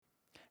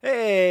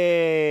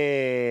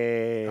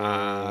Hey!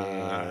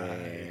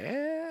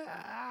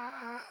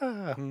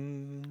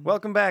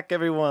 Welcome back,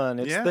 everyone.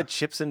 It's Yeah. the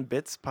Chips and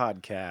Bits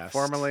podcast.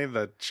 Formerly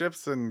the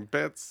Chips and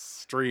Bits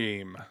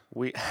stream.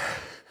 We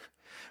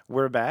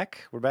we're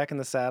back. We're back in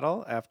the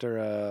saddle after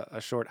a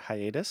short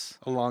hiatus.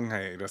 A long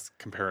hiatus,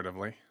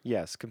 comparatively.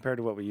 Yes, compared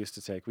to what we used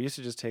to take. We used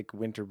to just take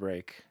winter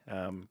break.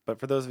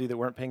 But for those of you that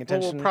weren't paying Well,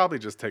 attention, we'll probably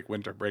just take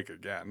winter break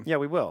again. yeah,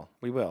 we will.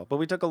 We will. But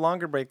we took a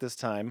longer break this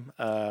time.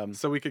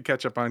 So we could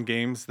catch up on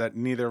games that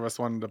neither of us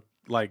wanted to,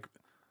 like,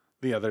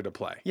 the other to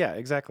play. Yeah,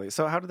 exactly.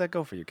 So how did that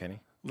go for you,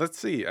 Kenny? Let's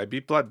see. I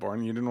beat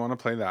Bloodborne. You didn't want to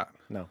play that.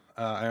 No.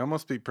 I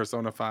almost beat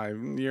Persona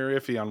 5. You're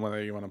iffy on whether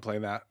you want to play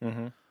that.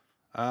 Mm-hmm.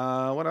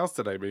 What else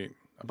did I beat?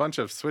 A bunch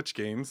of Switch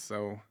games.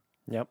 So,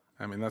 Yep.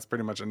 I mean, that's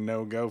pretty much a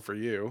no-go for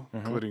you,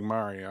 including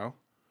Mario.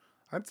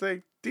 I'd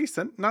say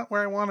decent. Not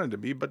where I wanted to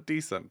be, but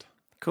decent.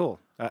 Cool.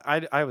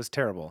 I was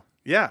terrible.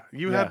 Yeah,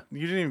 you didn't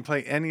even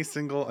play any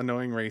single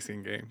annoying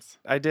racing games.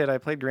 I did. I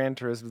played Gran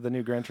Turismo, the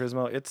new Gran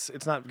Turismo.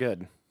 It's not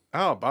good.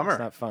 Oh, bummer. It's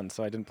not fun,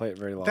 so I didn't play it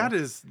very long. That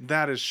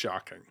is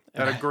shocking.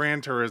 That a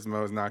Gran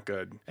Turismo is not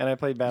good. And I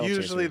played Battle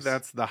Usually Chasers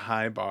that's the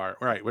high bar,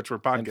 right? Which we're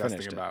and podcasting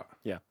finished it. about.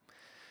 Yeah.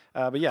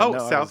 But yeah, no,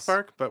 South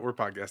Park, but we're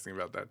podcasting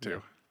about that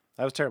too.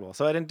 I was terrible.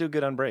 So I didn't do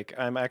good on break.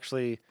 I'm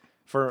actually,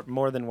 for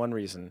more than one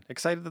reason,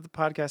 excited that the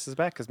podcast is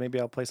back because maybe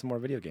I'll play some more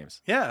video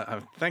games. Yeah,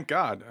 thank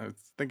God. I was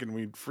thinking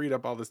we'd freed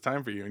up all this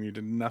time for you, and you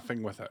did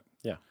nothing with it.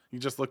 Yeah. You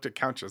just looked at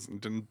couches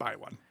and didn't buy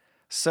one.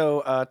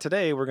 So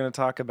today we're going to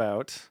talk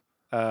about.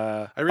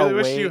 I really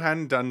wish you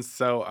hadn't done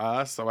so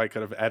I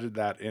could have edited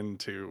that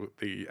into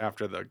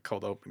after the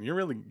cold open. You're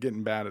really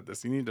getting bad at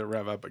this. You need to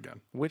rev up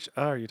again. Which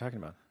are you talking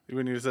about?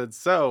 When you said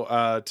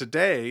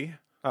today.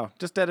 Oh,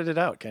 just edit it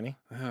out, Kenny.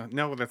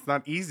 No, that's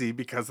not easy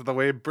because of the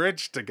way it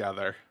bridged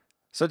together.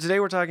 So today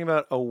we're talking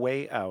about A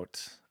Way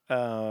Out.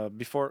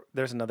 Before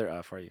there's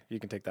another for you. You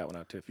can take that one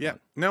out too. If you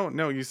want.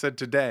 No, you said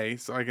today,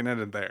 so I can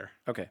edit there.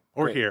 Okay.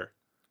 Or great. here.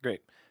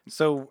 Great.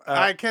 So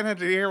I can't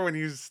edit here when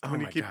you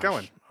keep gosh.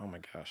 going. Oh my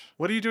gosh.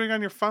 What are you doing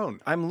on your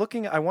phone? I'm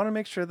looking. I want to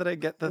make sure that I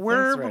get the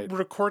We're things right.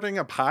 recording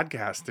a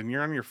podcast and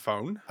you're on your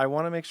phone? I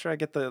want to make sure I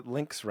get the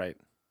links right.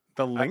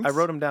 The links? I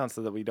wrote them down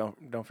so that we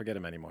don't forget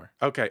them anymore.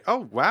 Okay.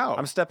 Oh, wow.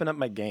 I'm stepping up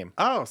my game.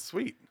 Oh,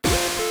 sweet.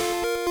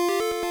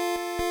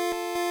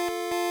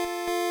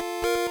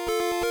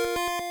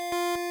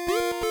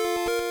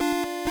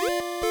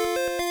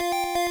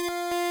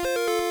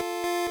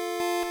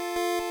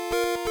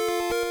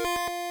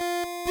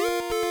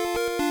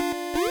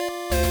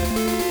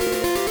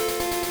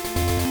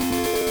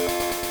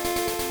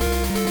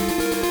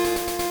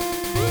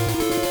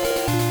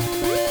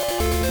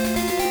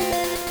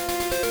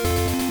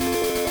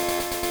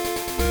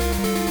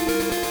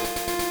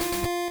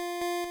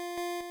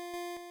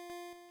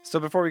 So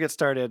before we get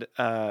started,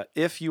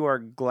 if you are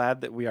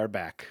glad that we are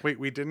back, Wait,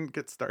 we didn't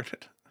get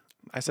started.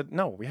 I said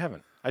no, we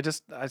haven't.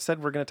 I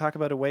said we're going to talk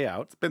about A Way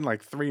Out. It's been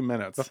like 3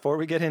 minutes. Before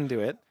we get into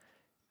it,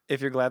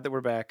 if you're glad that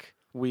we're back,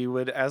 we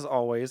would, as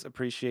always,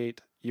 appreciate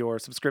your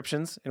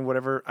subscriptions in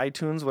whatever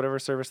iTunes, whatever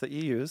service that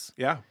you use.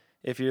 Yeah.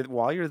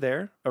 While you're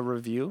there, a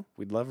review.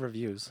 We'd love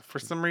reviews. For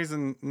some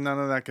reason, none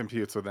of that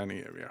computes with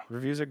any of you.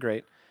 Reviews are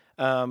great.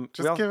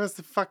 Just give us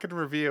a fucking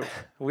review.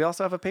 We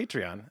also have a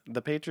Patreon.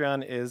 The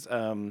Patreon is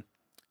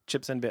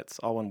Chips and Bits,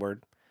 all one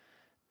word,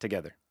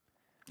 together.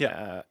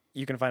 Yeah.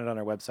 You can find it on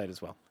our website as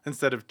well.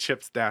 Instead of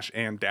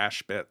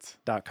chips-and-bits.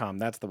 .com.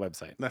 That's the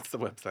website. That's the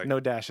website.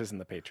 No dashes in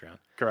the Patreon.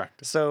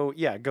 Correct. So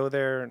yeah, go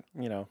there.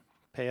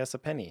 Pay us a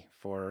penny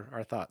for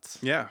our thoughts.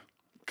 Yeah,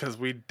 because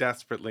we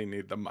desperately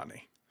need the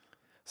money.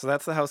 So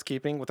that's the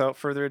housekeeping. Without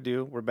further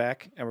ado, we're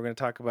back and we're going to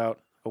talk about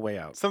A Way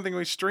Out. Something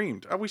we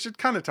streamed. We should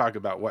kind of talk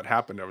about what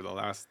happened over the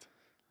last.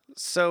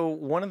 So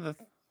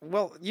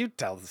you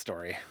tell the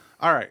story.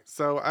 All right.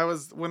 So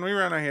when we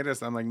were on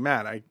hiatus, I'm like,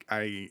 Matt,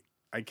 I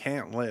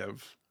can't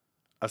live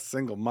a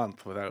single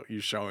month without you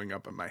showing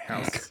up at my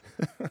house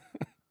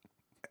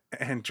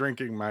and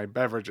drinking my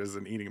beverages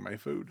and eating my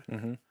food.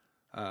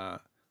 Mm-hmm.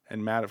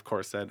 And Matt, of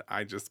course, said,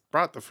 I just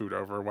brought the food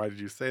over. Why did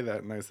you say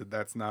that? And I said,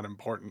 that's not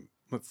important.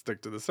 Let's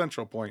stick to the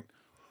central point.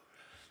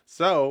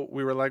 So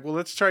we were like, well,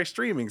 let's try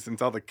streaming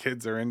since all the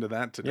kids are into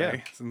that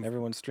today. Yeah,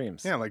 everyone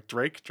streams. Yeah, like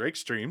Drake. Drake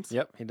streams.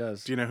 Yep, he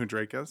does. Do you know who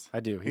Drake is? I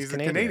do. He's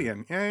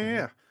Canadian. A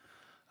Canadian.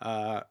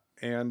 Yeah.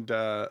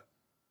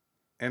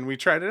 And we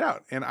tried it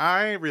out. And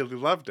I really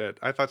loved it.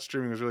 I thought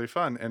streaming was really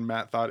fun. And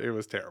Matt thought it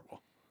was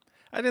terrible.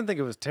 I didn't think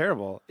it was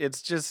terrible.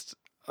 It's just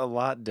a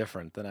lot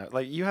different than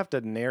you have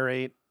to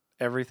narrate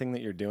everything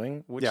that you're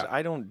doing, which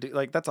I don't do.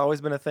 Like, that's always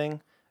been a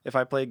thing. If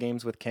I play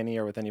games with Kenny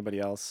or with anybody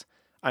else,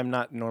 I'm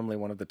not normally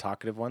one of the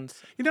talkative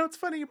ones. You know, it's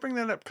funny you bring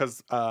that up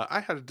because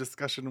I had a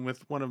discussion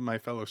with one of my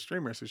fellow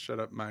streamers who shut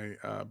up, my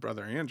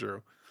brother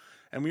Andrew.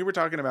 And we were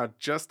talking about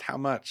just how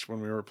much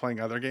when we were playing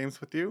other games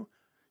with you,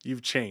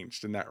 you've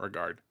changed in that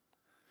regard.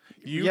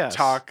 You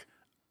talk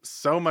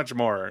so much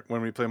more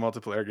when we play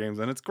multiplayer games,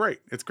 and it's great.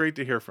 It's great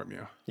to hear from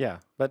you. Yeah,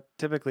 but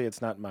typically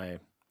it's not my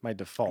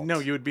default. No,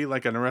 you would be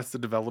like an Arrested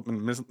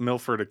Development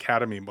Milford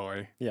Academy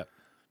boy. Yeah.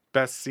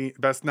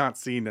 Best not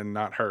seen and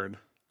not heard.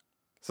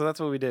 So that's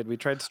what we did. We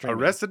tried streaming.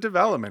 Arrested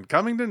Development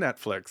coming to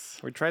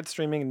Netflix. We tried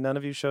streaming. None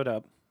of you showed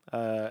up.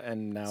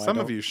 And now Some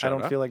of you showed I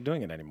don't up. feel like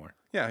doing it anymore.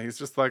 Yeah, he's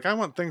just like, I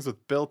want things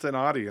with built-in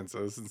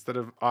audiences instead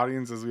of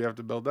audiences we have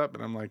to build up.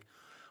 And I'm like,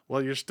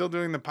 well, you're still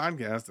doing the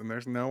podcast and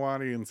there's no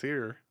audience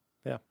here.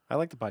 Yeah, I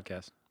like the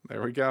podcast.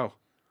 There we go.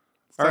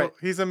 So All right.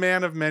 he's a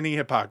man of many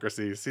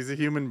hypocrisies. He's a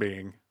human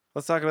being.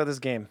 Let's talk about this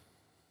game.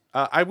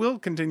 I will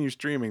continue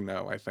streaming,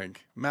 though, I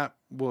think. Matt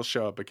will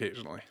show up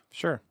occasionally.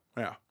 Sure.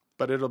 Yeah,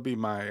 but it'll be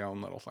my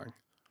own little thing.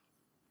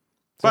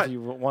 So But- if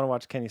you want to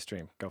watch Kenny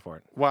stream, go for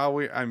it.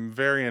 I'm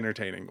very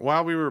entertaining.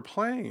 While we were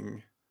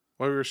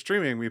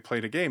streaming, we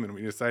played a game and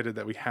we decided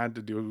that we had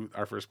to do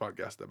our first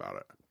podcast about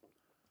it.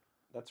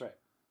 That's right.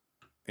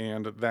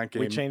 And that game,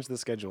 We changed the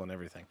schedule and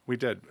everything. we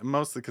did,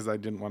 mostly because I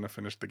didn't want to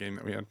finish the game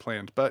that we had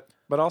planned. But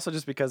But also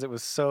just because it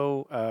was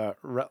so,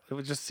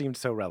 it just seemed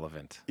so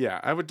relevant. yeah,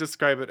 I would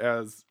describe it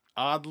as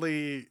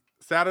oddly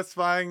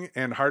satisfying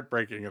and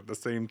heartbreaking at the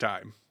same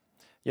time.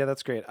 Yeah,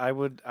 that's great. I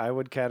would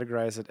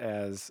categorize it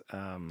as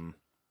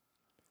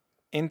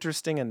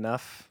interesting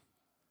enough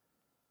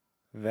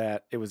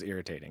that it was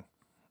irritating.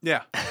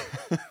 Yeah.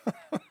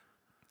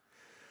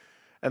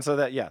 And so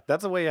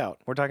that's a way out.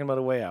 We're talking about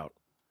a way out.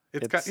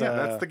 That's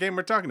the game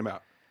we're talking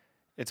about.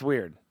 It's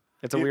weird.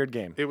 It's a weird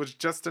game. It was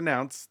just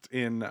announced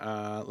in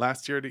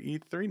last year to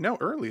E3. No,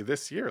 early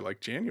this year, like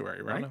January,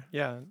 I right? don't know.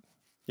 Yeah.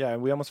 Yeah,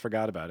 we almost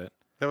forgot about it.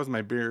 That was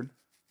my beard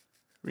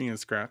being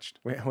scratched.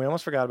 We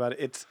almost forgot about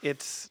it.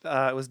 It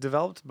was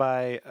developed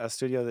by a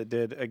studio that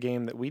did a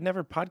game that we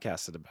never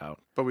podcasted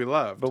about, But we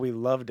loved. but we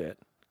loved it.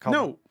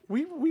 No,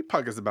 we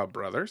podcast about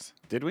brothers.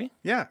 Did we?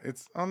 Yeah,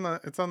 it's on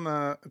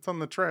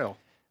the trail.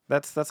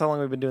 That's how long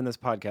we've been doing this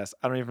podcast.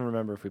 I don't even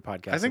remember if we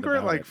podcasted. I think we're at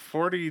about like it.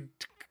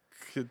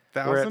 40,000.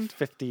 We're at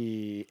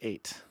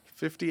 58.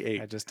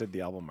 58. I just did the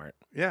album art.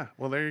 Yeah,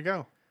 well there you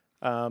go.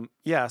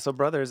 Yeah. So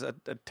Brothers, a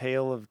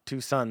tale of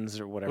two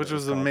sons or whatever. Which it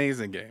was an called.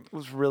 amazing game. It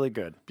was really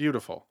good.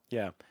 Beautiful.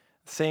 Yeah.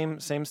 Same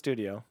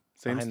studio.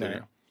 Same behind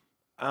studio.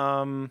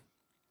 that.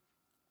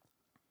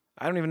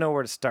 I don't even know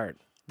where to start.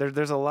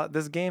 There's a lot.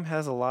 This game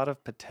has a lot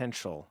of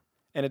potential,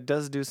 and it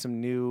does do some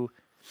new,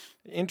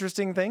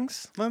 interesting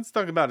things. Let's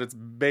talk about its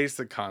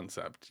basic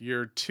concept.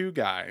 You're two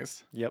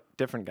guys, Yep,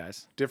 different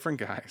guys. different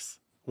guys.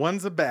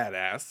 One's a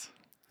badass,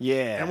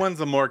 Yeah. and one's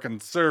a more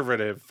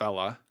conservative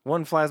fella.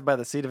 One flies by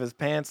the seat of his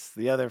pants.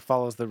 The other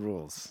follows the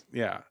rules.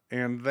 Yeah,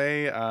 and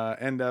they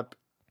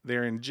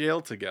they're in jail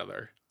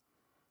together,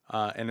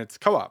 and it's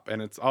co-op, and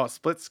it's all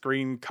split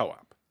screen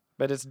co-op.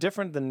 But it's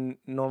different than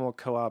normal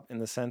co-op in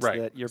the sense Right.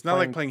 that you're It's not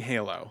playing, like playing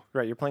Halo.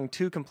 right. You're playing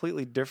two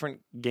completely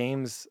different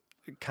games.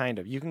 Kind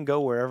of. You can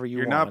go wherever you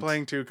You're want. not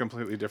playing two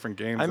completely different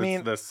games. I mean-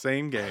 it's the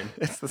same game.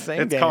 It's the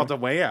same It's game. called A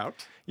Way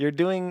Out. You're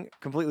doing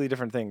completely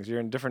different things. You're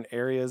in different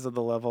areas of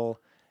the level.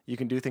 You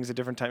can do things at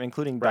different time,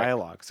 including Right.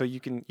 dialogue. So you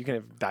can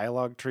have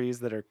dialogue trees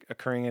that are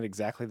occurring at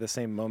exactly the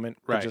same moment,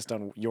 but Right. just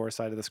on your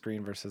side of the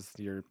screen versus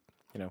your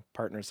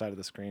partner's side of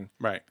the screen.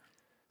 Right.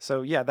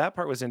 So yeah, that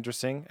part was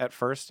interesting at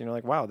first.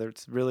 Like, wow,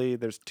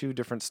 there's two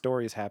different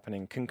stories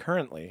happening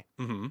concurrently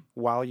Mm-hmm.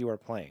 while you are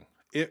playing.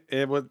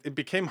 It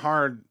became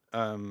hard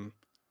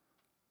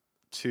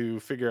to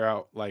figure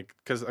out, like,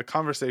 because a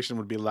conversation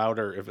would be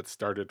louder if it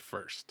started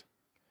first.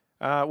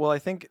 Well, I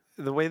think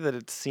the way that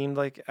it seemed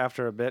like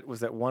after a bit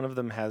was that one of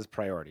them has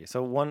priority.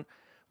 So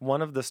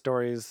one of the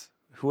stories,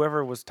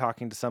 whoever was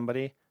talking to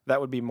somebody, that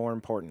would be more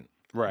important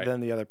Right. than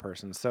the other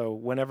person. So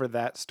whenever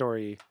that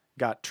story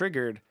got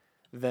triggered,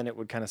 then it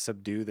would kind of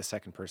subdue the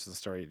second person's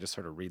story. You just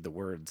sort of read the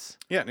words.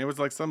 Yeah, and it was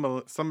like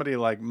somebody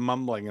like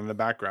mumbling in the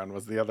background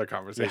was the other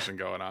conversation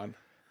going on.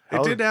 It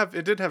Oh.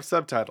 did have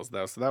subtitles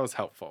though, so that was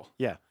helpful.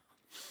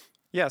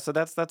 Yeah, so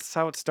that's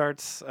how it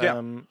starts.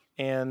 Yeah.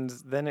 And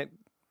then it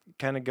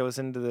kind of goes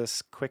into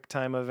this quick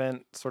time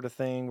event sort of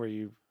thing where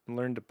you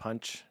learn to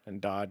punch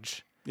and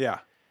dodge. Yeah,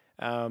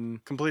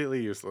 Um,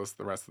 completely useless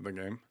the rest of the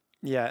game.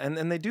 Yeah,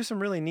 and they do some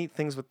really neat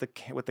things with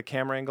the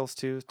camera angles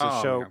too to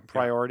Oh, show yeah, yeah.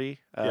 priority.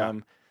 Yeah.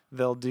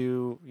 They'll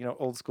do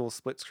old school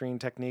split screen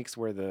techniques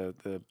where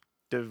the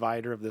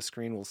divider of the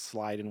screen will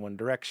slide in one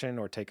direction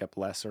or take up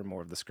less or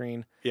more of the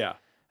screen. Yeah.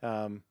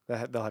 They'll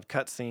have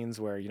cut scenes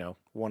where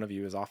one of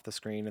you is off the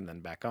screen and then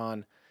back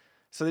on.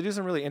 So they do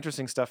some really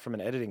interesting stuff from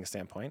an editing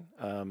standpoint.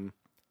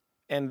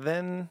 And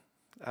then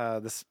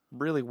this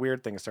really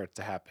weird thing starts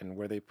to happen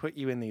where they put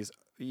you in these.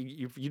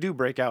 You do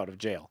break out of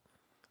jail.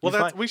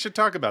 Well, You we should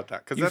talk about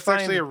that because you that's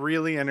actually find- a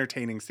really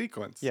entertaining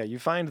sequence. Yeah, you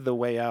find the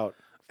way out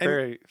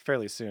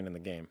fairly soon in the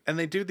game. And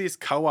they do these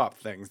co-op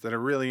things that are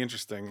really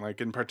interesting. Like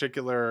in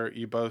particular,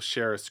 you both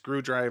share a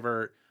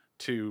screwdriver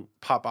to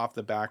pop off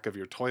the back of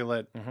your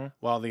toilet Mhm.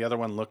 while the other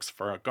one looks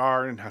for a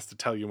guard and has to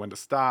tell you when to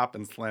stop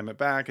and slam it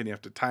back, and you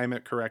have to time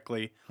it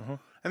correctly. Mhm.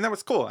 And that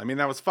was cool. I mean,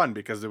 that was fun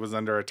because it was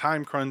under a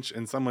time crunch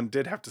and someone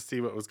did have to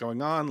see what was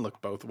going on, look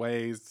both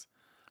ways.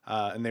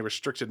 And they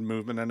restricted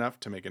movement enough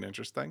to make it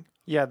interesting.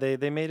 Yeah,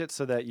 they made it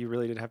so that you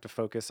really did have to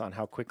focus on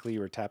how quickly you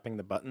were tapping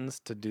the buttons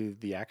to do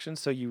the action.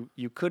 So you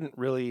couldn't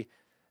really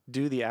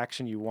do the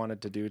action you wanted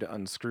to do to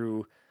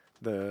unscrew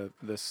the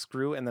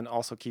screw, and then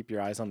also keep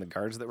your eyes on the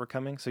guards that were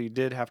coming. So you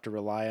did have to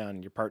rely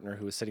on your partner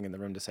who was sitting in the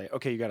room to say,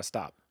 okay, you got to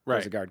stop.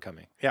 There's a guard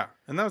coming. Yeah,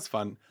 and that was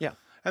fun. Yeah.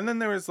 And then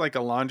there was like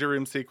a laundry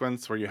room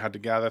sequence where you had to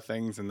gather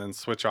things and then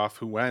switch off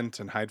who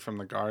went and hide from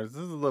the guards.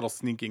 There's a little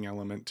sneaking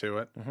element to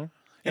it. Mm-hmm.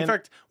 In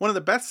fact, one of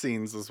the best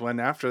scenes was when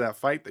after that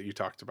fight that you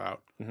talked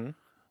about Mm-hmm.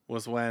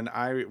 was when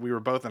we were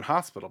both in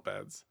hospital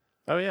beds.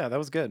 Oh yeah, that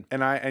was good.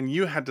 And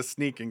you had to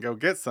sneak and go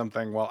get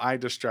something while I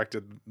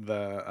distracted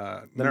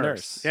the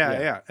nurse.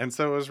 Yeah. And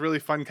so it was really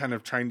fun kind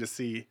of trying to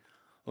see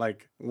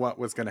like what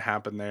was going to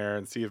happen there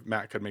and see if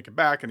Matt could make it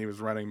back, and he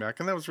was running back,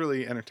 and that was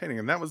really entertaining.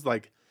 And that was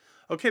like,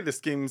 okay, this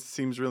game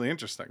seems really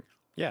interesting.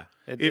 Yeah.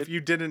 If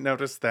you didn't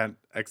notice that,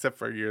 except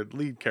for your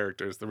lead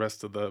characters, the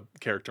rest of the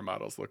character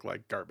models look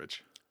like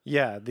garbage.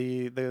 Yeah,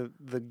 the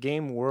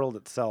game world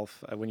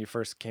itself, when you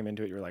first came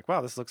into it, you were like,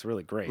 wow, this looks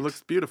really great. It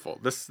looks beautiful.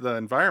 The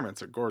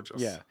environments are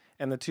gorgeous. Yeah.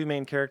 And the two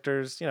main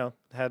characters,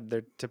 had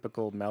their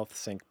typical mouth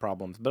sync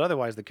problems. But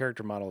otherwise, the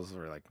character models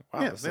were like,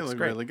 wow, this they looks look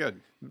great. really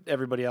good.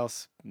 Everybody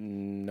else,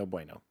 no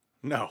bueno.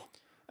 No.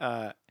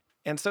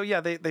 And so, yeah,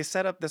 they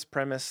set up this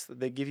premise.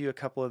 They give you a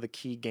couple of the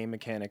key game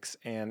mechanics,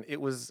 and it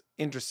was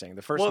interesting.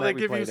 The first night they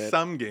we give you played it,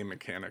 some game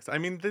mechanics. I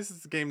mean, this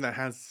is a game that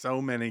has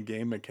so many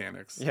game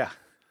mechanics. yeah.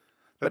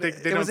 But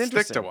they don't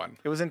stick to one.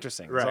 It was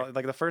interesting. Right. So,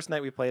 like the first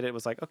night we played it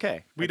was like,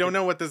 okay. We don't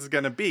know what this is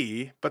going to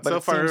be, but so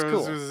it far seems it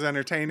cool. was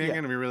entertaining, Yeah.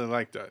 and we really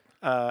liked it.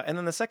 And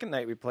then the second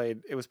night we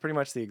played, it was pretty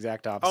much the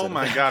exact opposite. Oh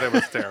my God, it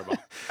was terrible.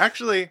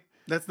 Actually,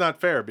 that's not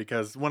fair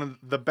because one of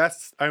the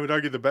best, I would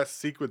argue the best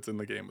sequence in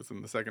the game was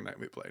in the second night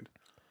we played.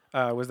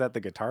 Was that the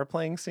guitar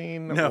playing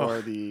scene? No.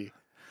 Or the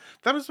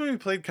That was when we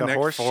played Connect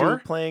horseshoe 4.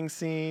 playing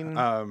scene?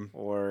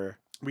 Or,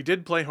 We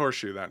did play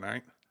Horseshoe that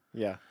night.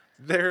 yeah.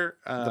 The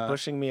The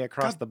pushing me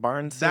across the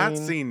barn scene. That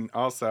scene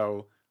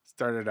also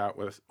started out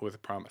with a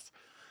promise.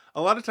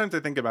 A lot of times I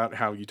think about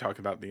how you talk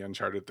about the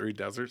Uncharted 3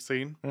 desert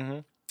scene. Mm-hmm.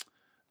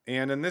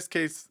 And in this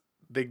case,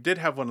 they did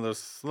have one of those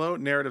slow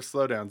narrative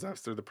slowdowns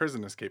after the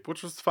prison escape,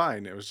 which was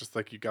fine. It was just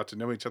like you got to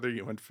know each other,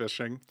 you went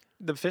fishing.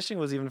 The fishing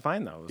was even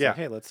fine, though. It was Yeah. like,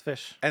 hey, let's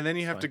fish. And then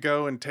you have to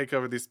go and take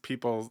over these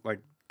people, like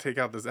take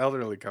out this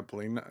elderly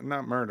couple,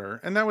 not murder.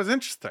 And that was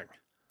interesting.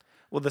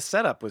 Well, the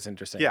setup was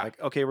interesting. Yeah. Like,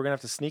 okay, we're going to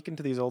have to sneak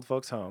into these old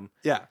folks' home,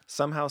 Yeah.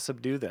 somehow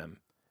subdue them,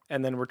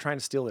 and then we're trying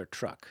to steal their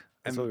truck.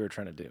 That's what we were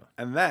trying to do.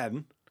 And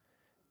then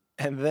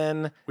And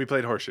then, we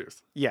played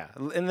Horseshoes. yeah.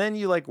 And then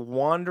you like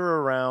wander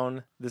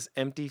around this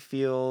empty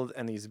field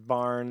and these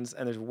barns,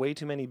 and there's way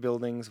too many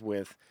buildings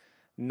with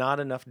not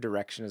enough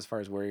direction as far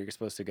as where you're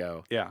supposed to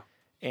go. Yeah.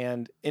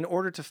 And in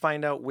order to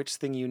find out which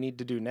thing you need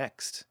to do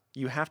next,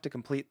 you have to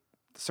complete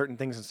certain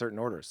things in certain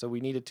orders. So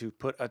we needed to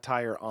put a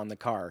tire on the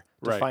car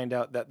to Right. find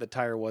out that the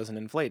tire wasn't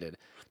inflated,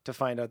 to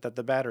find out that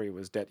the battery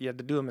was dead. You had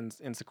to do them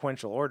in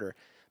sequential order.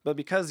 But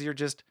because you're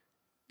just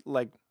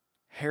like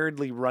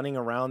hurriedly running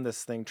around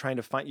this thing trying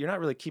to find, you're not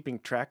really keeping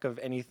track of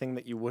anything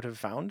that you would have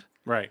found.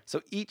 Right.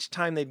 So each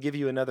time they'd give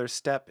you another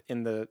step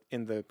in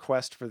the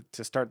quest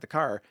to start the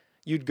car,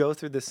 you'd go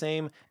through the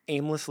same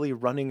aimlessly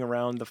running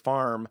around the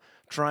farm,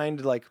 trying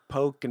to like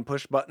poke and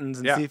push buttons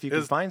and see if you it could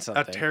was find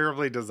something. A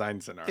terribly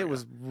designed scenario. It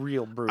was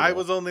real brutal. I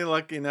was only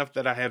lucky enough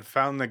that I had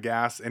found the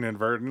gas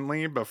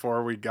inadvertently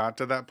before we got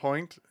to that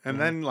point. And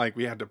then like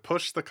we had to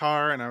push the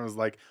car, and I was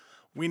like,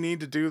 we need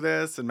to do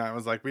this. And Matt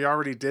was like, we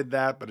already did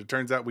that, but it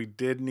turns out we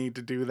did need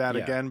to do that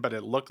Yeah. again, but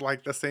it looked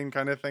like the same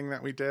kind of thing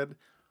that we did.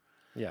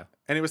 Yeah,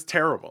 And it was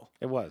terrible.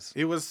 it was.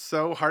 It was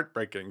so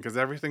heartbreaking because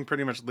everything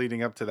pretty much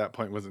leading up to that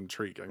point was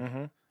intriguing.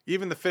 Mm-hmm.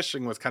 Even the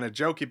fishing was kind of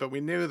jokey, but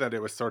we knew that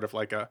it was sort of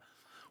like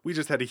we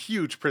just had a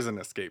huge prison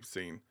escape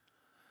scene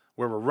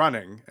where we're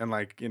running and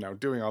like,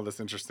 doing all this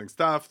interesting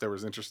stuff. There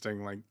was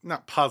interesting, like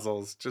not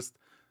puzzles, just,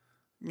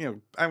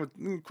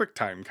 quick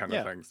time kind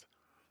of things,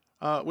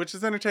 which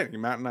is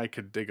entertaining. Matt and I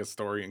could dig a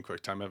story in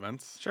quick time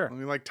events. Sure.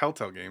 We like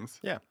Telltale games.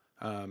 Yeah.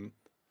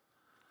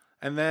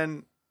 And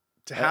then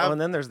to have, And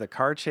then there's the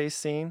car chase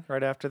scene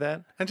right after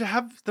that. and to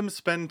have them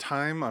spend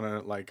time on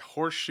a like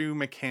horseshoe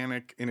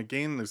mechanic in a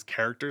game those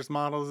characters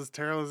models as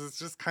terrible, it's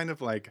just kind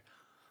of like,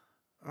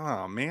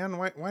 oh man,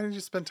 why did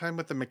you spend time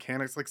with the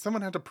mechanics? Like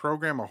someone had to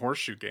program a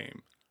horseshoe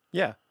game.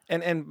 Yeah,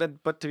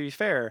 but to be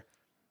fair,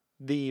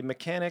 the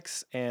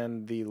mechanics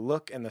and the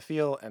look and the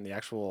feel and the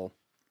actual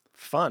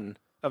fun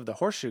of the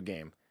horseshoe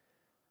game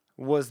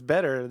was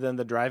better than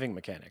the driving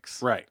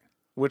mechanics, Right.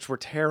 which were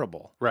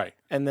terrible. Right.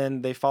 And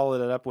then they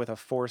followed it up with a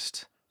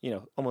forced,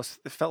 almost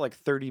it felt like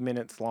 30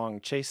 minutes long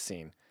chase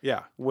scene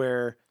Yeah.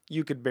 where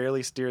you could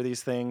barely steer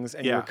these things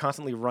and you Yeah. were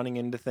constantly running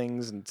into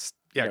things and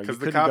Yeah, you 'cause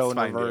the couldn't cops go in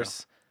find you.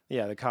 reverse.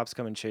 Yeah, the cops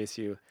come and chase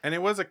you. And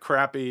it was a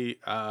crappy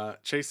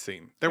chase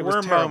scene. There It was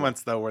were terrible.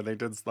 moments though where they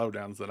did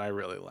slowdowns that I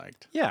really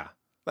liked. Yeah.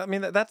 I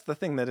mean, that's the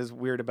thing that is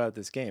weird about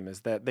this game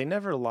is that they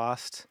never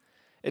lost.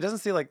 It doesn't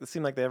seem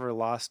like they ever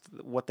lost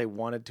what they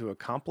wanted to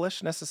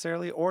accomplish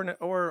necessarily, or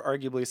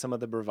arguably some of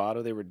the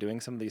bravado they were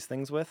doing some of these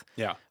things with.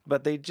 Yeah.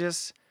 But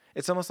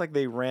it's almost like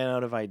they ran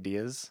out of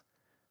ideas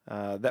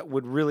that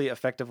would really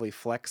effectively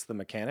flex the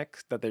mechanic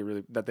that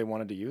they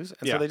wanted to use,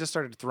 and Yeah. so they just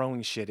started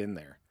throwing shit in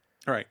there.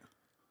 Right.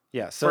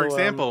 Yeah. So For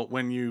example,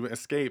 when you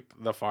escape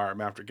the farm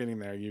after getting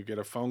there, you get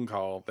a phone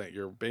call that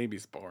your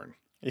baby's born.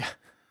 yeah.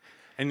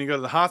 And you go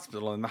to the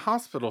hospital, and the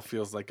hospital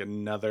feels like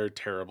another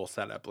terrible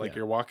setup. Like Yeah.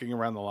 you're walking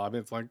around the lobby,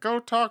 it's like, go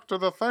talk to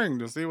the thing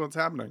to see what's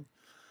happening.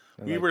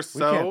 And We like, were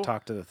we can't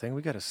talk to the thing.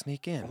 We got to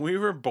sneak in. we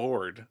were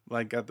bored,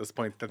 like at this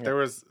point, that there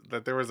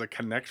was a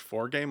Connect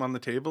 4 game on the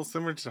table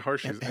similar to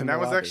Horseshoes, In and the that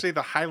was lobby. actually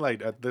the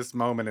highlight at this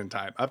moment in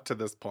time, up to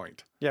this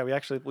point. Yeah,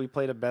 we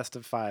played a best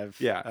of 5.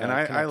 Yeah, and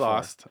I Connect 4.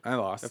 lost. I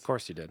lost. Of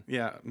course you did.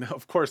 Yeah, no,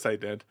 of course I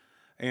did.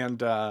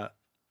 And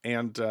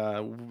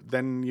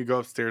then you go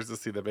upstairs to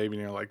see the baby,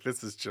 and you're like,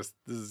 this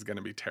is going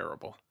to be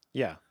terrible.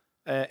 Yeah,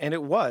 and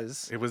it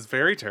was It was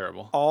very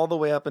terrible. all the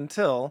way up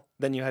until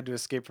then you had to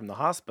escape from the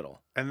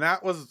hospital. And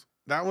that was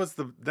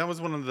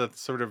one of the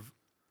sort of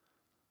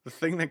the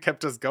thing that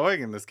kept us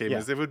going in this game, Yeah.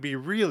 is it would be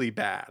really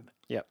bad.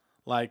 Yep.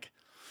 Like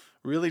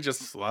really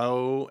just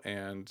slow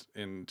and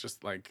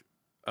just like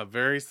a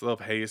very slow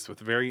pace with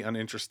very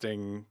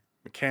uninteresting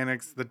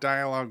mechanics. The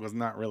dialogue was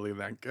not really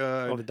that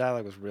good. Oh, the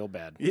dialogue was real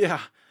bad. Yeah.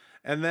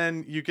 And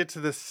then you get to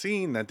this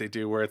scene that they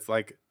do where it's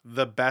like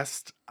the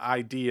best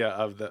idea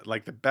of the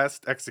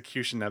best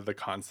execution of the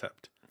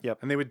concept. Yep.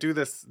 And they would do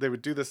this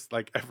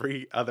like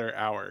every other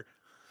hour.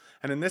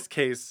 And in this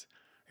case,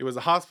 it was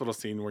a hospital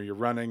scene where you're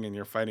running and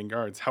you're fighting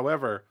guards.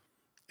 However,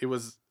 it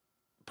was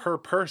per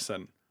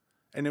person.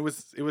 And it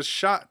was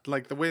shot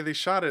like the way they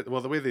shot it.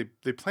 Well, the way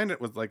they planned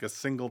it was like a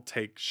single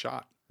take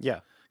shot,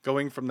 Yeah.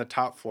 going from the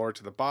top floor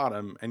to the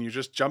bottom, and you're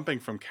just jumping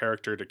from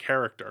character to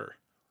character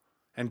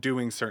and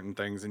doing certain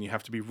things, and you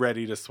have to be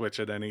ready to switch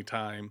at any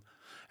time.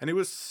 And it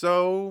was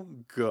so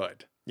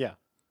good. Yeah.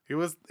 It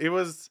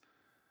was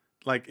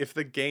like if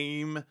the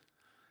game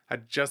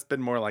had just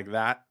been more like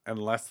that and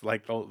less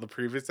like the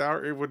previous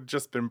hour, it would have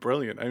just been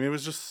brilliant. I mean, it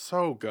was just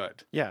so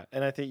good. Yeah,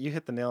 and I think you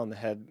hit the nail on the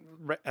head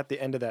right at the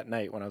end of that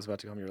night when I was about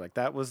to come. You were like,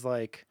 that was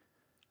like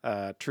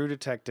True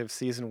Detective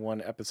season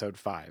 1, episode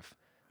 5.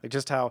 Like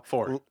just how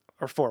 4.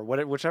 or 4,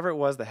 whichever it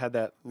was that had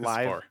that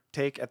live 4.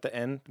 take at the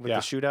end with Yeah.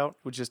 the shootout,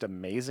 was just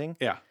amazing.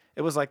 Yeah.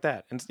 It was like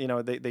that, and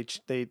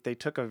they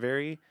took a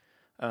very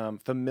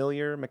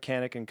familiar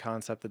mechanic and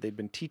concept that they'd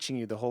been teaching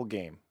you the whole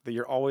game. That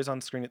you're always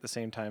on screen at the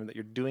same time. That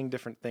you're doing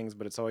different things,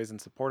 but it's always in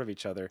support of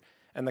each other.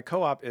 And the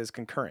co-op is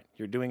concurrent.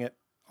 You're doing it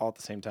all at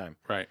the same time.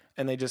 Right.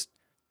 And they just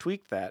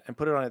tweaked that and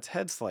put it on its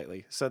head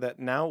slightly so that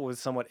now it was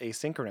somewhat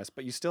asynchronous,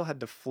 but you still had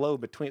to flow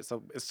between.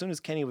 So as soon as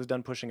Kenny was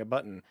done pushing a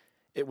button,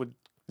 it would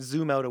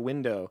zoom out a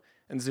window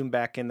and zoom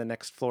back in the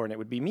next floor, and it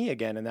would be me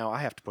again, and now I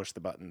have to push the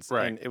buttons.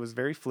 Right. And it was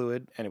very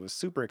fluid, and it was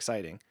super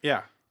exciting.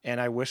 Yeah. And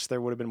I wish there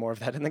would have been more of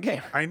that in the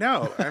game. I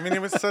know. I mean,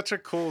 it was such a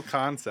cool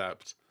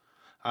concept.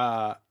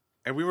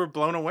 And we were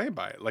blown away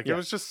by it. Like, Yeah. it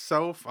was just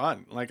so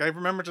fun. Like, I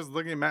remember just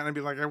looking at Matt and I'd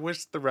be like, I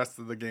wish the rest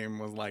of the game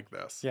was like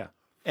this. Yeah.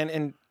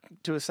 And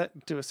to a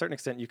certain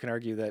extent, you can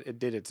argue that it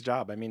did its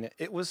job. I mean,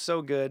 it was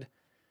so good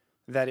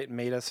that it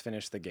made us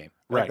finish the game.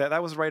 Like, Right.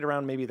 that was right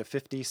around maybe the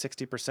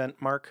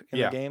 50-60% mark in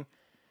Yeah. the game.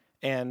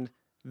 And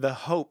the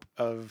hope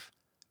of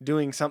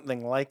doing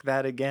something like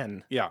that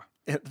again Yeah.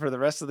 for the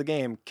rest of the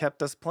game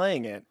kept us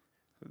playing it.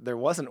 There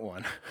wasn't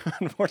one,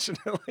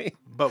 unfortunately.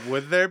 But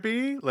would there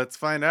be? Let's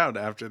find out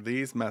after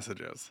these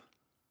messages.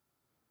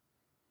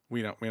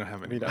 We don't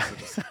have any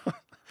messages.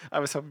 I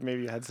was hoping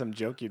maybe you had some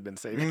joke you'd been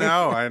saving.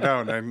 No, I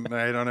don't.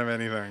 I don't have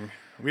anything.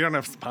 We don't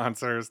have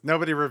sponsors.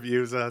 Nobody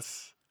reviews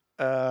us.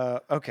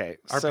 Okay.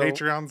 Our so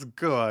Patreon's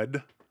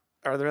good.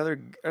 Are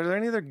there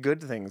any other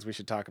good things we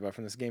should talk about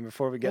from this game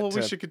before we get Well,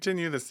 to? we should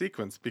continue the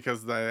sequence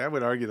because I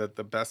would argue that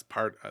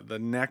the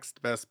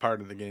next best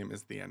part of the game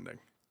is the ending.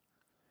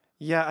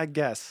 Yeah, I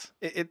guess.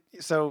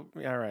 So,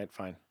 all right,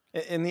 fine.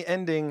 In the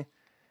ending,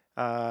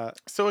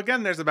 So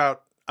again, there's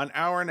about an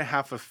hour and a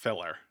half of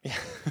filler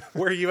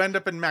where you end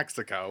up in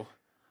Mexico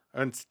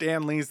and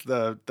Stanley's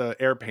the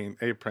airplane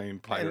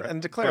pilot.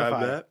 and to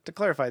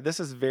clarify, this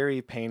is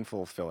very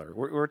painful filler.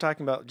 We're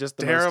talking about just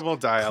the Terrible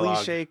most dialogue.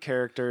 cliche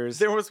characters.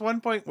 There was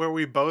one point where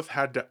we both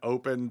had to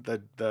open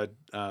the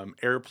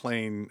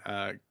airplane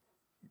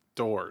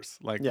doors.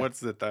 Like, Yeah.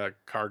 what's it, the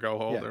cargo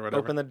hold or whatever?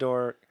 Open the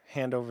door,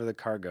 hand over the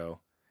cargo.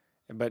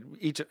 But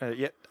I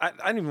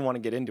didn't even want to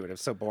get into it. It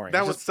was so boring. That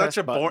It's was just such press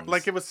a buttons.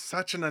 like it was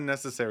such an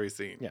unnecessary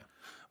scene. Yeah.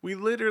 We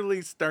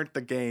literally start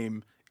the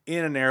game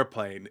in an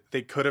airplane.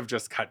 They could have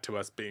just cut to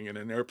us being in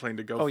an airplane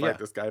to go fight yeah.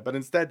 this guy, but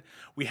instead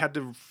we had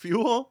to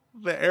fuel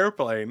the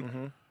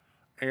airplane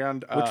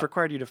and which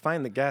required you to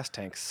find the gas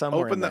tank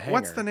somewhere open in the the hangar.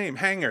 what's the name?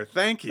 Hangar.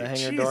 Thank you. The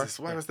hangar door? Jesus,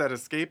 why Yeah. was that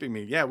escaping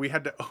me? Yeah, we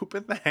had to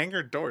open the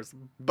hangar doors.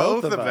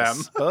 Both of them.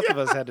 us. Both of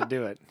us had to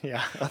do it.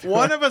 Yeah.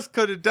 One of us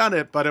could have done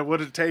it, but it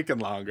would have taken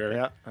longer.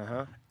 Yeah.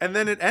 Uh-huh. And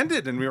then it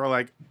ended, and we were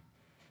like,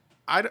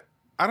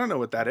 I don't know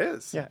what that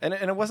is. Yeah, and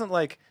it wasn't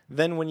like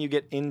then when you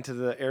get into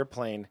the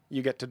airplane,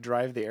 you get to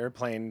drive the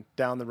airplane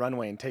down the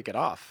runway and take it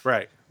off.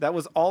 Right. That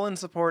was all in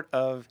support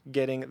of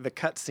getting the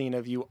cutscene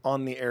of you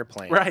on the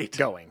airplane Right.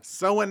 going.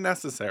 So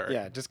unnecessary.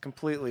 Yeah, just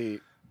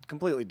completely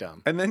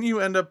dumb. And then you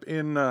end up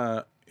in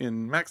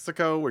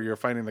Mexico where you're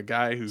fighting the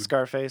guy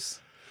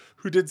Scarface.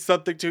 who did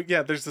something to.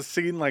 Yeah, there's a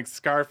scene like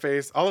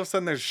Scarface. All of a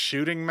sudden, there's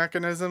shooting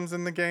mechanisms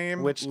in the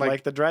game, which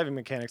like the driving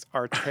mechanics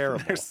are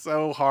terrible. They're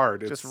so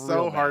hard. Just It's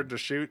so real hard bad. to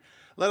shoot.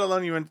 Let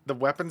alone the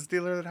weapons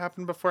dealer that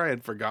happened before. I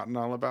had forgotten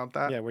all about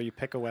that. Yeah, where you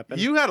pick a weapon.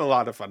 You had a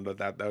lot of fun with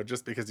that though,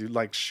 just because you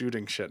like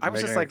shooting shit. And I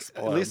was just making it like,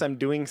 explode. at least I'm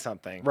doing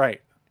something.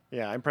 right.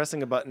 Yeah, I'm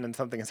pressing a button and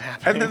something is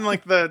happening. And then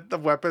like the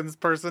weapons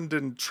person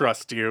didn't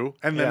trust you,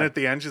 and then Yeah. at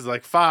the end she's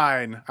like,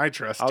 "Fine, I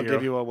trust I'll you."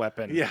 give you a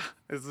weapon. Yeah,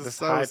 it's This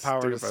so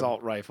high-powered stupid.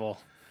 assault rifle.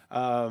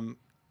 And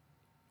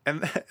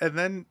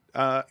then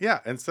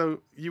and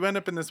so you end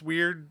up in this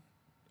weird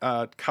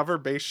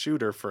cover-based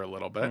shooter for a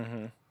little bit,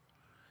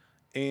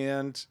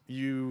 and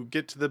you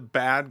get to the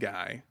bad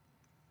guy,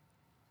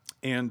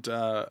 and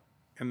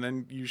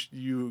then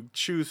you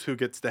choose who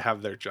gets to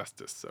have their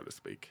justice, so to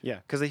speak. Yeah,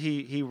 because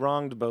he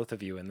wronged both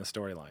of you in the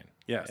storyline.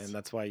 Yes. And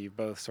that's why you've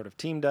both sort of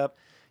teamed up.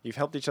 You've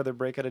helped each other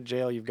break out of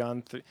jail. You've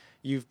gone through.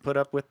 You've put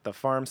up with the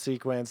farm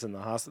sequence and the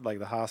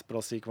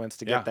hospital sequence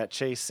to get Yeah. that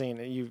chase scene.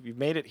 You've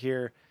made it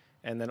here,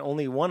 and then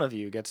only one of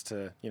you gets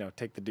to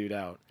take the dude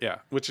out. Yeah,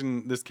 which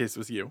in this case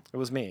was you. It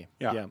was me.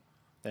 Yeah.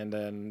 And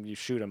then you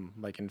shoot him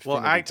like in. Well,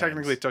 I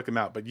technically took him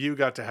out, but you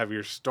got to have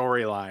your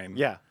storyline.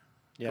 Yeah.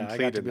 Yeah. I got to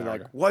completed be now.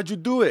 like, why'd you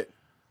do it?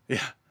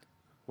 Yeah.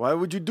 Why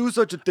would you do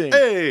such a thing?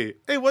 Hey,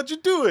 why'd you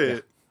do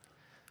it?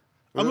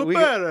 I'm a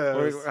badass.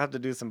 We'll have to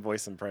do some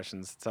voice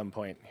impressions at some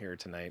point here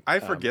tonight. I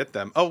forget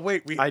them. Oh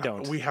wait, I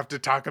don't. We have to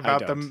talk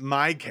about don't.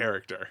 my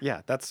character.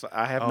 Yeah,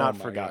 I have Oh not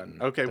my forgotten.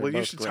 God. Okay, They're well you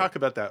both should great. talk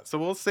about that. So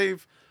we'll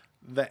save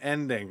the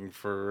ending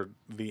for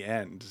the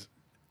end,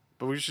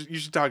 but you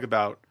should talk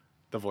about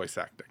the voice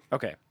acting.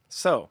 Okay,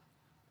 so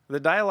the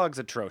dialogue's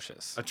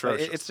atrocious.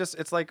 Atrocious.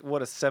 It's like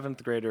what a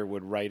 7th grader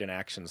would write an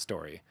action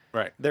story.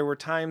 Right. There were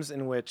times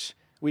in which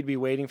we'd be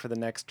waiting for the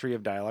next tree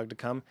of dialogue to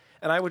come,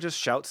 and I would just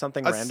shout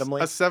something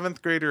randomly. A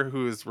 7th grader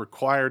who is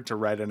required to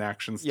write an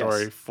action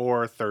story Yes.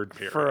 for third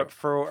period.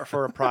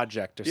 for a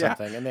project or Yeah,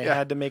 something, and they yeah.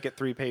 had to make it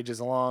 3 pages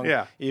long.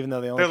 Yeah. even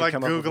though they only They're could like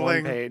come up with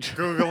 1 page.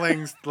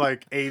 Googling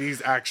like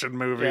 80s action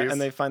movies. Yeah,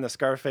 and they find the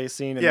Scarface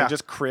scene and Yeah. they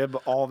just crib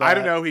all that. I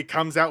don't know. He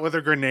comes out with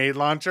a grenade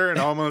launcher and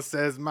almost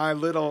says, my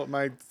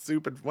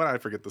stupid, I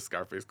forget the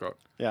Scarface quote.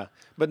 Yeah,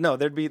 but no,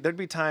 there'd be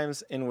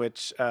times in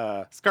which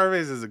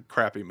Scarface is a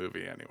crappy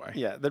movie anyway.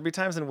 yeah, there'd be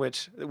times in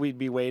which we'd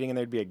be waiting and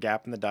there'd be a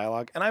gap in the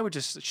dialogue, and I would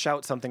just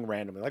shout something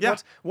randomly. Like, Yeah.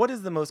 what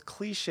is the most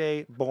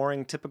cliche,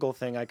 boring, typical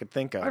thing I could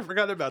think of? I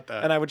forgot about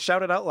that. And I would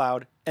shout it out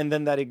loud, and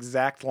then that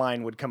exact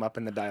line would come up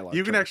in the dialogue.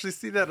 You can track. actually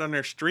see that on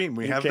our stream.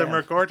 We have can. them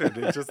recorded.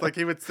 It's just like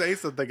he would say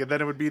something, and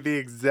then it would be the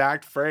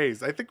exact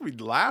phrase. I think we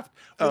laughed.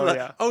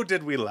 Yeah. Oh,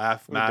 did we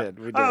laugh, Matt?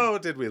 We did. Oh,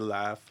 did we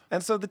laugh?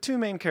 And so the 2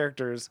 main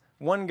characters,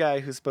 one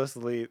guy who's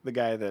supposedly the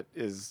guy that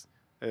is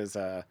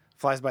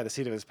flies by the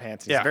seat of his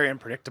pants. He's Yeah. very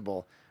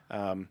unpredictable.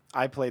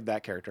 I played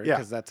that character Yeah.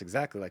 because that's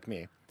exactly like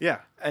me. Yeah.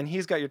 And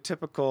he's got your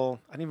typical,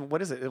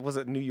 what is it? Was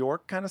it New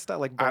York kind of stuff?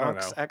 Like I don't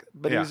Bronx? know.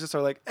 But Yeah. he was just sort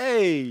of like,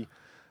 hey,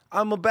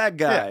 I'm a bad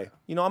guy.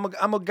 Yeah.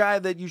 I'm a guy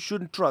that you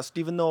shouldn't trust,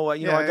 even though, I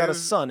got a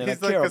son and I he's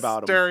care like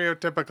about a him.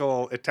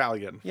 stereotypical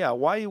Italian, Yeah,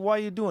 why are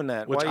you doing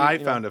that? which Why I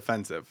found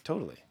offensive.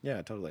 Totally.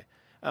 Yeah, totally.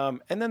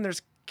 And then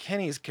there's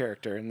Kenny's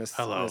character in this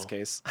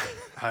case.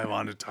 I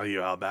want to tell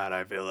you how bad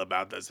I feel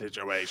about the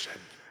situation.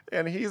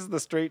 And he's the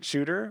straight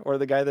shooter, or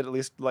the guy that at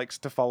least likes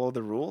to follow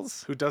the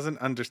rules. Who doesn't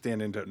understand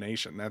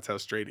intonation. That's how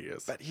straight he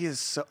is. But he is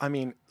so,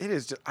 it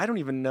is just, I don't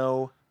even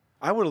know.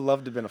 I would have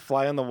loved to have been a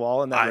fly on the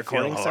wall in that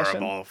recording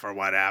session. for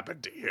what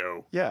happened to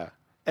you. Yeah.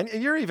 And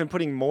you're even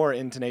putting more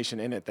intonation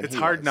in it than It's he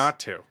hard was. not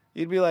to.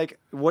 You'd be like,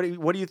 what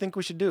do you think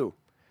we should do?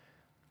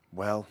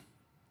 Well,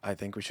 I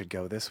think we should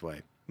go this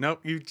way.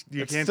 Nope, you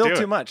It's can't still do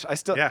too it. much.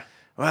 Yeah.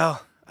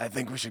 Well, I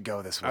think we should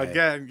go this way.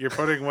 Again, you're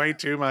putting way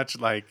too much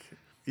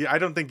I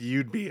don't think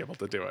you'd be able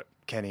to do it.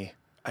 Kenny,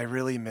 I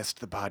really missed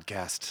the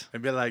podcast.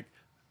 I'd be like,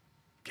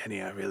 Kenny,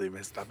 I really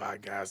missed the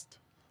podcast.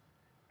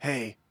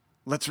 Hey,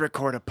 let's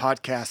record a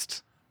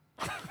podcast.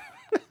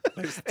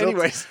 Still-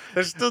 Anyways,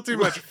 there's still too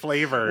much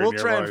flavor we'll in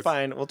your try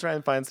voice. we'll try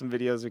and find some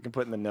videos we can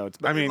put in the notes.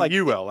 But I mean,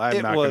 you will. I'm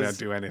it not going was-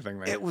 to do anything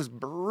there. It was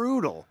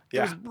brutal.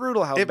 Yeah. It was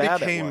brutal how It bad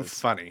became it was.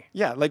 funny.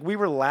 Yeah, like we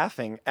were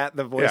laughing at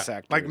the voice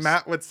actors. Like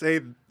Matt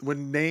would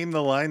name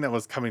the line that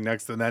was coming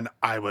next, and then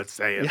I would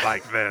say it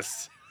like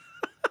this.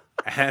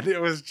 And it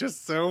was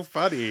just so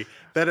funny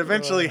that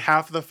eventually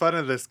half the fun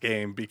of this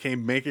game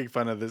became making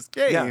fun of this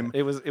game. Yeah,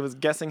 it was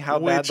guessing how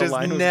bad which the is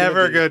line was never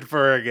gonna be. good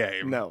for a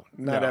game. No,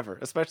 not No. ever.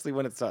 Especially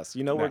when it's us.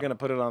 We're No. going to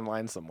put it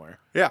online somewhere.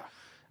 Yeah.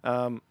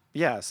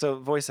 Yeah, so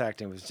voice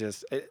acting was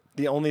just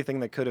the only thing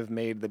that could have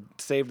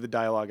saved the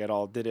dialogue at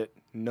all. Did it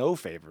no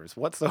favors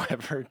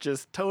whatsoever.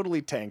 Just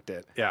totally tanked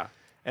it. Yeah.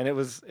 And it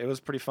was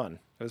pretty fun.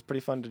 It was pretty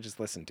fun to just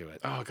listen to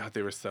it. Oh god,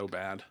 they were so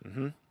bad.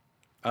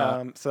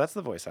 So that's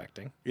the voice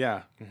acting.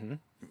 Yeah.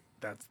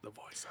 That's the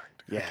voice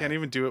acting. I Yeah. can't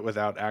even do it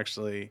without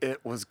actually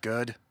It was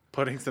good.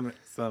 putting some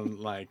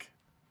like.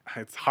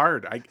 It's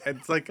hard.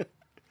 It's like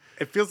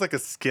it feels like a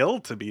skill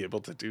to be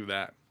able to do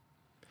that.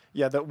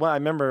 Yeah, I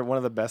remember one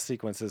of the best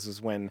sequences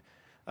was when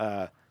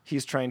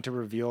he's trying to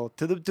reveal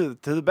to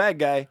the bad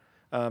guy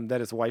that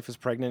his wife is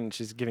pregnant and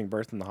she's giving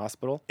birth in the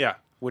hospital. Yeah.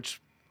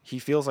 Which he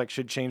feels like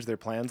should change their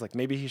plans. Like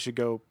maybe he should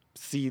go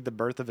see the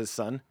birth of his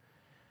son.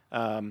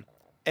 And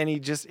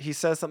he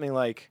says something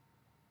like,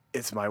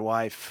 "It's my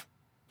wife."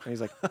 And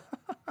he's like,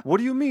 "What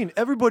do you mean?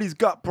 Everybody's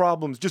got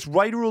problems. Just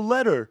write her a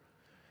letter."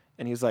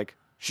 And he's like,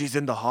 "She's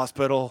in the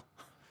hospital."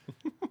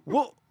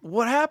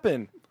 What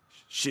happened?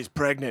 "She's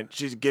pregnant.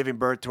 She's giving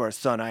birth to our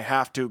son. I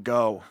have to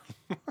go."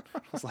 I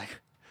was like,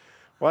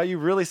 "Wow, you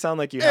really sound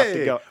like you have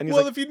to go." And he's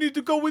well, like, if you need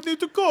to go, we need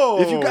to go.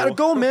 "If you gotta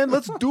go, man,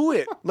 let's do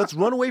it. Let's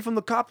run away from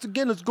the cops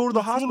again. Let's go to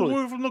the hospital.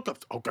 Away from the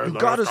cops. Okay, You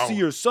gotta see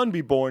your son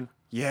be born."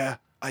 "Yeah,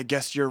 I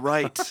guess you're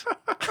right."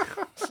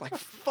 It's like,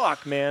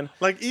 fuck, man.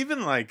 Like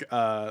even like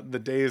the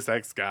Deus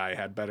Ex guy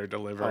had better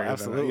delivery. Oh,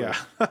 absolutely. Yeah.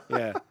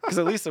 Yeah, because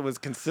at least it was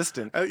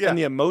consistent, Yeah. and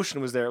the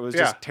emotion was there. It was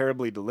Yeah. just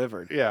terribly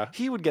delivered. Yeah.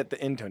 He would get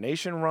the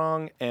intonation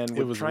wrong and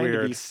would was trying to be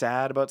weird.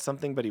 sad about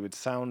something, but he would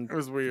sound It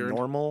was weird.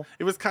 normal.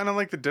 It was kind of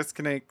like the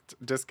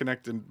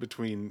disconnect in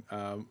between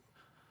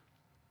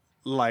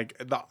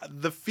like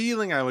the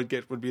feeling I would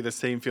get would be the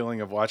same feeling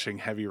of watching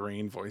Heavy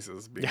Rain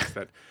voices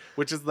because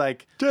which is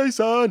like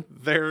Jason.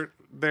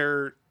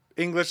 their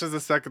English as a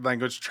second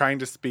language trying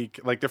to speak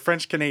like the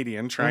French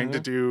Canadian trying to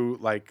do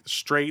like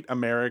straight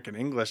American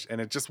English, and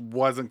it just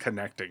wasn't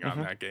connecting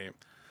on that game.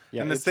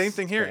 Yeah, and the same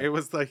thing here. yeah. It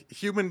was like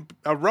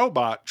a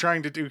robot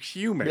trying to do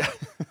human.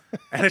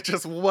 And it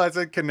just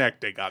wasn't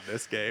connecting on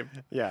this game.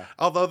 Yeah.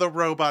 Although the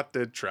robot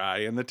did try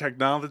and the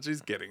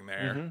technology's getting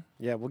there.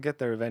 Yeah, we'll get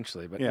there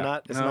eventually, but Yeah.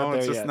 it's not there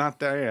it's just yet. not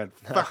there yet.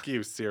 Fuck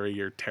you, Siri.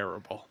 You're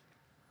terrible.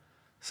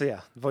 So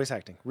yeah, voice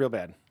acting, real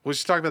bad. We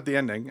should talk about the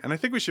ending. And I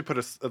think we should put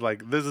this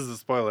is a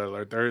spoiler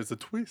alert. There is a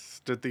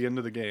twist at the end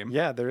of the game.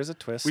 Yeah, there is a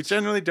twist. We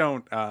generally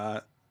don't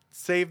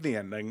save the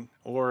ending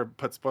or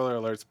put spoiler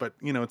alerts, but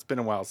it's been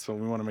a while, so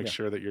we want to make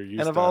sure that you're used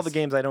to and of all us. the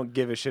games I don't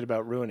give a shit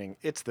about ruining,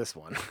 it's this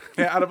one.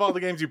 Yeah, out of all the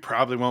games you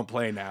probably won't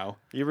play now.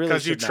 You really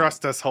because you should not.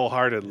 trust us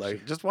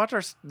wholeheartedly. Just watch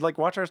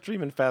our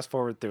stream and fast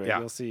forward through it. Yeah.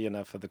 You'll see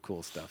enough of the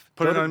cool stuff.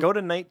 Put it on- go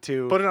to night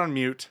 2. Put it on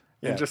mute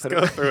Yeah, and just put go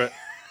it- through it.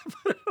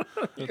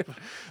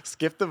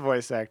 Skip the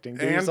voice acting.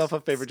 Do And yourself a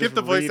favor. skip just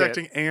the voice read it.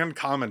 acting and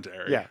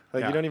commentary. Yeah,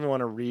 like you don't even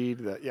want to read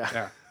the. Yeah.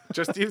 Yeah.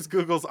 Just use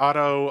Google's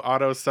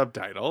auto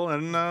subtitle,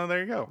 and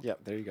there you go. Yeah,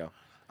 there you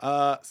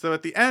go. So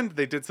at the end,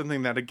 they did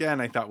something that, again,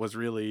 I thought was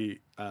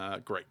really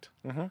great.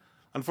 Mm-hmm.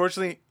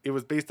 Unfortunately, it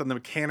was based on the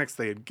mechanics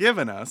they had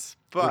given us,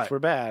 but Which were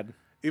bad.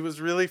 it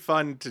was really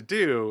fun to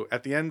do.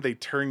 At the end, they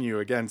turn you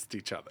against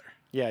each other.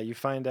 Yeah, you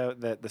find out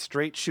that the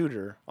straight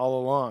shooter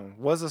all along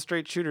was a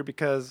straight shooter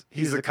because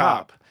he's a a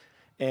cop.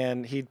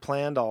 And he'd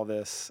planned all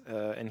this,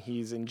 and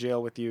he's in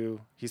jail with you.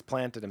 He's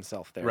planted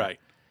himself there. Right.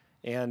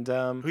 And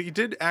He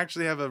did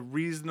actually have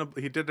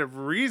he did have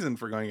a reason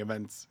for going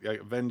vengeance.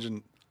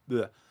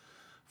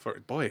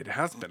 Boy, it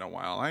has been a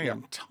while. I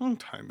am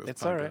tongue-tied this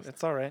it's all right. podcast.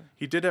 It's all right.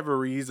 He did have a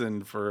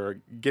reason for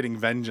getting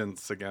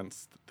vengeance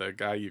against the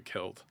guy you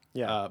killed.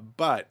 Yeah.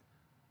 But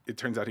it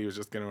turns out he was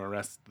just going to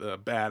arrest the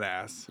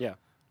badass Yeah.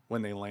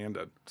 when they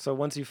landed. So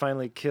once you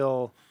finally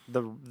kill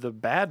the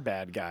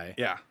bad guy,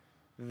 Yeah.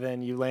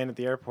 then you land at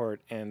the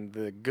airport, and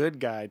the good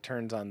guy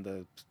turns on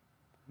the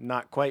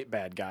not quite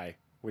bad guy,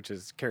 which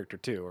is character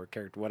 2 or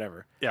character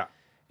whatever, Yeah.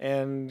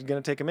 and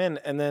gonna take him in,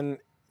 and then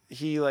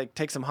he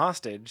takes him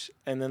hostage,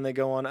 and then they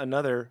go on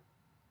another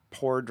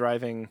poor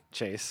driving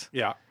chase,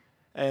 Yeah.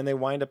 and they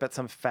wind up at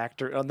some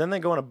factory. Then they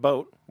go on a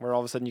boat where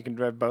all of a sudden you can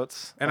drive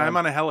boats. And I'm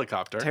on a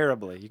helicopter.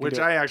 terribly, you can Which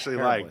do it I actually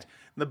terribly. liked.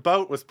 The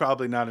boat was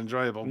probably not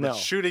enjoyable, but No.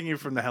 shooting you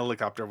from the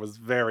helicopter was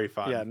very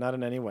fun. Yeah, not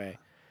in any way.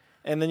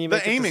 And then you The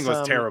make it to aiming was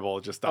some- terrible,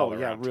 just all Oh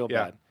around. yeah, real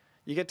bad.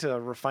 You get to a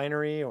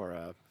refinery or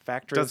a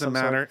factory. of Doesn't some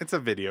sort, matter. It's a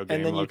video game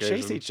and then you location,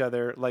 chase each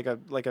other like a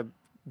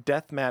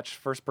deathmatch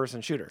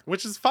first-person shooter.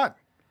 which is fun.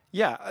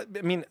 Yeah,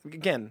 I mean,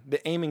 again,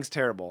 the aiming's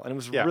terrible, and it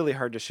was Yeah. really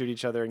hard to shoot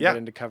each other and Yeah. get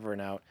into cover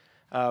and out.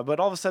 But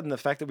all of a sudden, the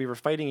fact that we were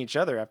fighting each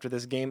other after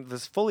this game,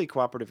 this fully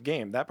cooperative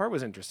game, that part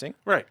was interesting.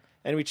 Right.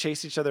 And we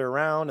chased each other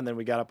around, and then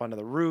we got up onto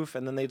the roof,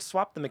 and then they'd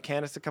swapped the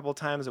mechanics a couple of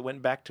times. It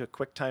went back to a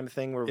quick time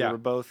thing where we Yeah. were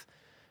both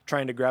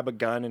trying to grab a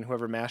gun, and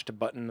whoever mashed a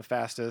button the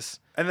fastest.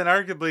 And then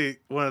arguably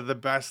one of the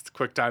best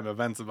QuickTime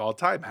events of all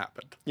time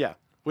happened, Yeah.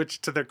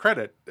 which to their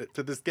credit,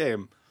 to this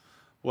game,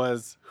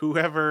 was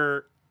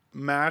whoever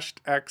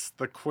mashed X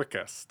the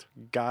quickest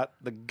Got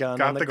the gun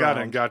got on the the ground.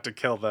 gun and got to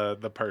kill the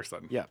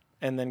person, Yeah.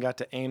 And then got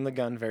to aim the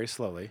gun very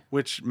slowly.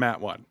 which Matt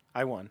won.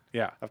 I won.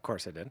 Yeah, Of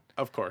course I did.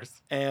 of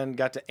course. And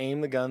got to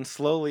aim the gun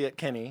slowly at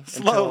Kenny.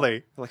 until-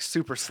 Slowly. like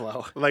super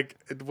slow. Like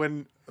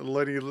when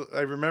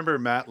I remember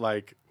Matt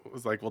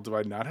was like, well, do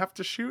I not have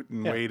to shoot?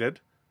 And Yeah. waited.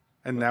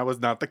 And that was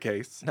not the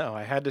case. No,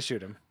 I had to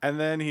shoot him. And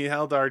then he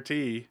held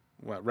RT,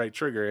 right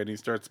trigger, and he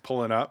starts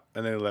pulling up,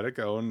 and they let it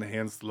go, and the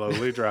hand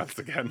slowly drops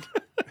again.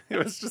 It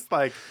was just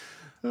like,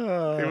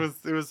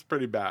 it was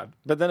pretty bad.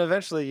 But then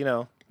eventually,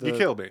 You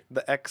killed me.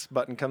 The X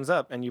button comes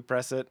up, and you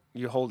press it,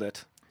 you hold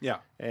it, Yeah.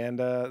 and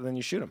then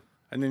you shoot him.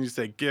 And then you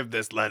say, give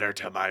this letter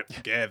to my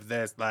wife. Give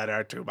this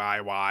letter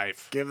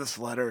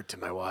to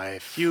my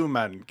wife.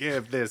 Human,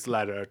 give this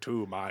letter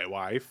to my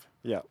wife.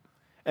 Yeah.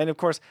 And of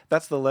course,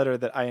 that's the letter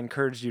that I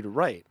encouraged you to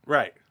write.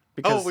 Right.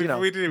 Because we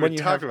didn't even when you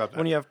talk have, about that.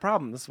 when you have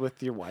problems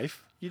with your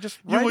wife, you just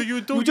Yeah, write. well,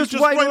 you just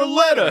write a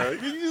letter.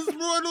 You just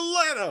write a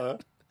letter.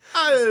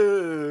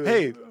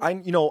 Hey,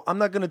 I'm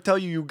not gonna tell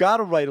you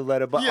gotta write a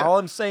letter, but Yeah. all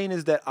I'm saying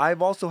is that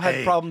I've also had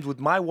Hey, problems with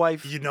my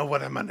wife. You know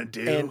what I'm gonna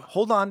do? And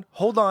hold on.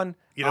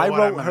 You know I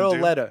what I'm wrote her gonna a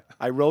do? letter.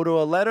 I wrote her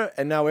a letter,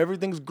 and now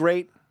everything's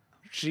great.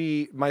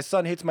 My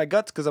son hates my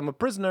guts because I'm a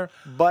prisoner,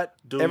 but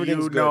Do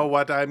everything's you good. know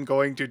what I'm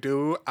going to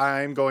do?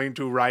 I'm going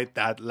to write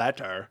that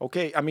letter.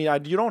 Okay, I mean,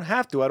 you don't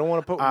have to. I don't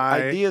want to put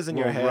ideas in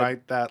your will head.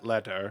 Write that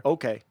letter.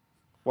 Okay.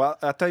 Well,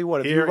 I'll tell you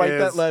what. If Here you write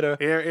that is- letter,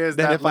 here is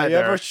then that if I letter.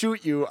 ever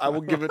shoot you, I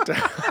will give it to.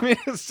 I mean,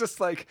 it's just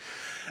like.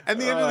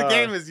 And the end of the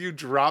game is you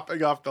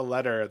dropping off the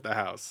letter at the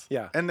house.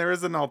 Yeah. And there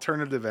is an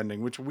alternative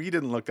ending, which we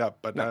didn't look up,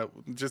 but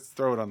just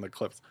throw it on the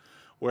clips,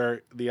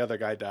 where the other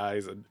guy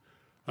dies and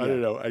I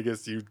don't know. I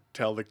guess you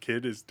tell the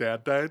kid his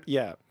dad died.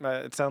 Yeah,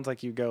 it sounds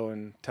like you go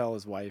and tell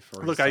his wife or.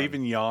 Look, his I son.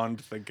 even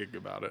yawned thinking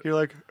about it. You're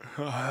like,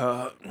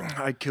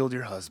 I killed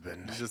your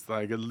husband. It's just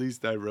like, at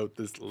least I wrote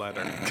this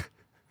letter.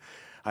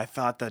 I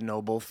thought the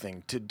noble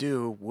thing to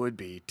do would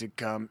be to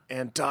come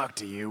and talk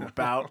to you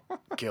about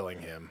killing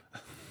him.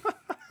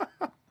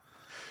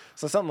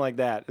 So something like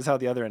that is how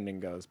the other ending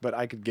goes, but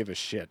I could give a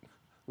shit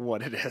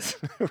what it is.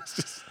 It was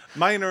just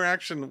My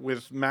interaction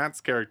with Matt's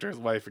character's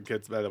wife and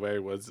kids, by the way,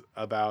 was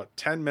about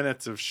 10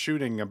 minutes of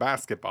shooting a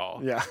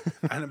basketball. yeah.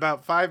 And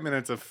about 5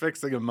 minutes of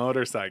fixing a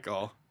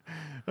motorcycle.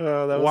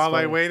 Oh, that was While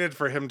I funny. waited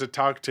for him to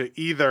talk to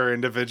either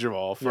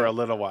individual for a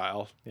little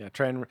while. Yeah,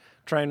 try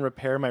and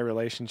repair my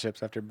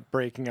relationships after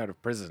breaking out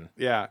of prison.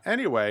 Yeah.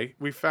 Anyway,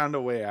 we found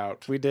a way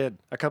out We did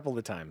a couple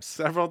of times.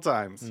 several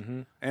times.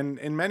 Mm-hmm. And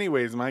in many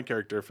ways, my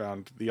character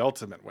found the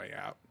ultimate way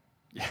out.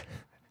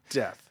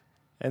 Death.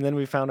 And then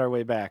we found our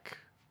way back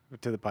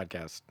to the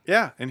podcast.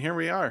 Yeah. And here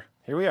we are.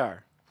 Here we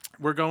are.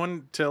 We're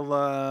going till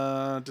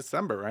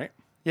December, right?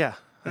 Yeah.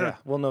 Yeah.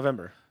 Well,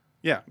 November.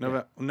 Yeah.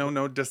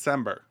 No,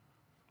 December.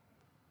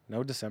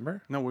 No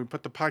December? No, we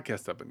put the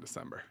podcast up in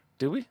December.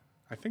 Do we?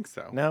 I think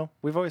so. No.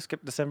 We've always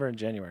skipped December and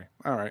January.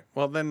 All right.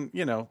 Well, then,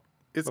 it's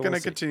But going to we'll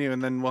see. continue,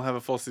 and then we'll have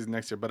a full season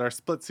next year. But our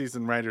split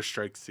season writer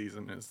strike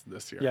season is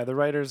this year. Yeah, the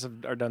writers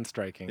are done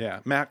striking. Yeah.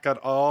 Matt got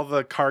all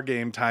the car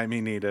game time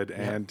he needed,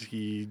 and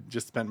he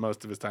just spent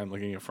most of his time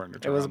looking at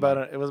furniture. It was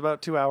online.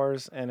 about 2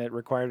 hours, and it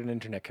required an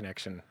internet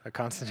connection, a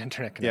constant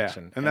internet Yeah.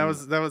 connection. And that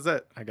was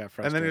it. I got And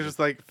frustrated. then he was just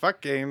like,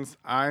 fuck games.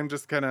 I'm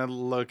just going to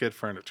look at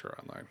furniture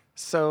online.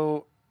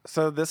 So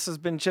this has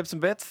been Chips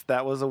and Bits.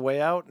 That was a way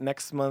out.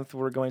 Next month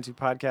we're going to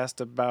podcast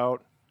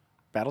about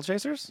Battle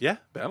Chasers. Yeah.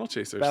 Battle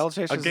Chasers. Battle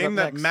Chasers A is game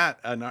up that next. Matt,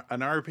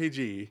 an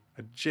RPG,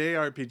 a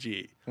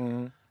JRPG,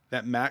 Mm-hmm.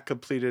 that Matt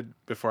completed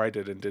before I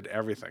did and did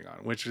everything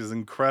on, which is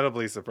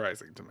incredibly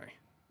surprising to me.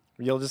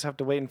 You'll just have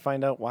to wait and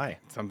find out why.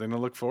 Something to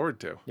look forward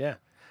to. Yeah.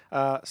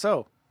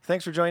 So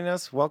thanks for joining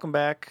us. Welcome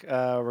back.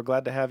 We're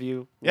glad to have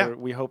you. Yeah.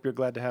 We hope you're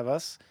glad to have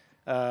us.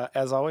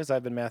 As always,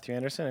 I've been Matthew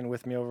Anderson, and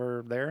with me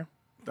over there,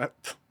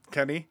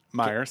 Kenny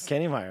Myers.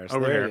 Kenny Myers.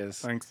 Over there here. he is.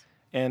 Thanks.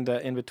 And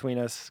in between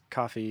us,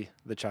 Coffee,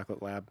 the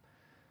Chocolate Lab.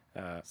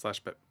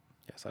 /bit.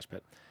 Yeah,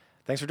 /pit.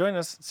 Thanks for joining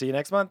us. See you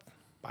next month.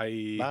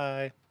 Bye.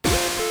 Bye.